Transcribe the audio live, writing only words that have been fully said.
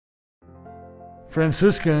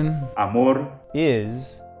Franciscan amor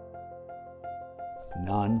is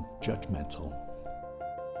non-judgmental.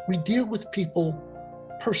 We deal with people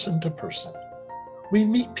person to person. We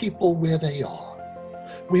meet people where they are.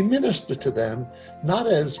 We minister to them not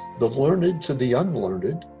as the learned to the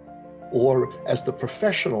unlearned or as the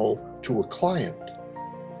professional to a client.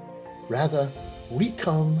 Rather, we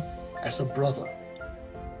come as a brother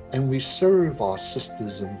and we serve our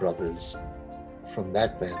sisters and brothers from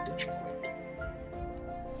that vantage point.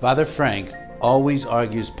 Father Frank always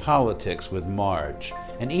argues politics with Marge,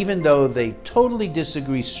 and even though they totally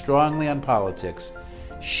disagree strongly on politics,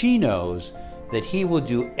 she knows that he will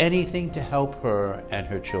do anything to help her and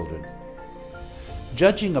her children.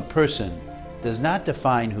 Judging a person does not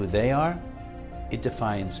define who they are, it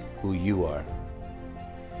defines who you are.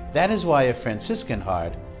 That is why a Franciscan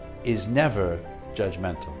heart is never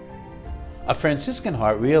judgmental. A Franciscan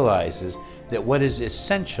heart realizes that what is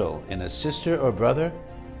essential in a sister or brother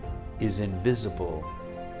is invisible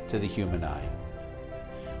to the human eye.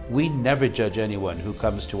 We never judge anyone who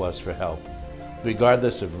comes to us for help,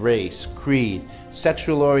 regardless of race, creed,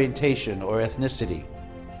 sexual orientation, or ethnicity.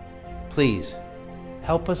 Please,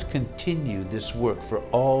 help us continue this work for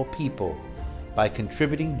all people by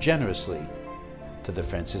contributing generously to the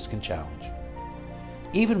Franciscan Challenge.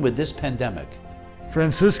 Even with this pandemic,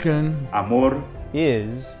 Franciscan amor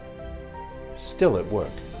is still at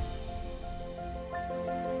work.